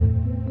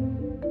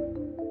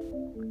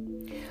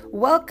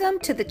Welcome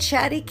to the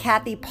Chatty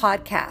Cathy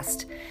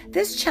podcast.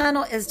 This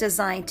channel is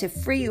designed to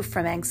free you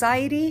from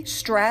anxiety,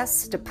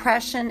 stress,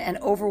 depression, and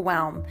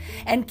overwhelm,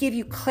 and give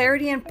you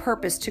clarity and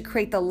purpose to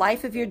create the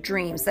life of your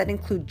dreams that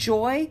include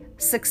joy,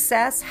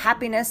 success,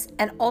 happiness,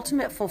 and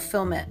ultimate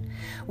fulfillment.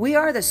 We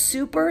are the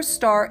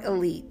superstar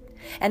elite.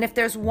 And if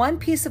there's one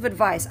piece of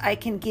advice I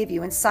can give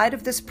you inside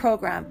of this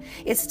program,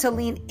 it's to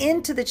lean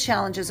into the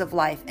challenges of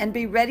life and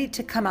be ready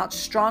to come out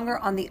stronger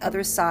on the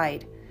other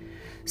side.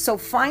 So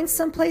find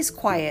someplace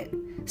quiet,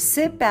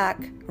 sit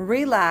back,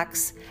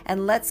 relax,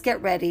 and let's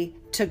get ready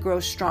to grow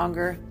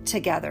stronger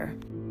together.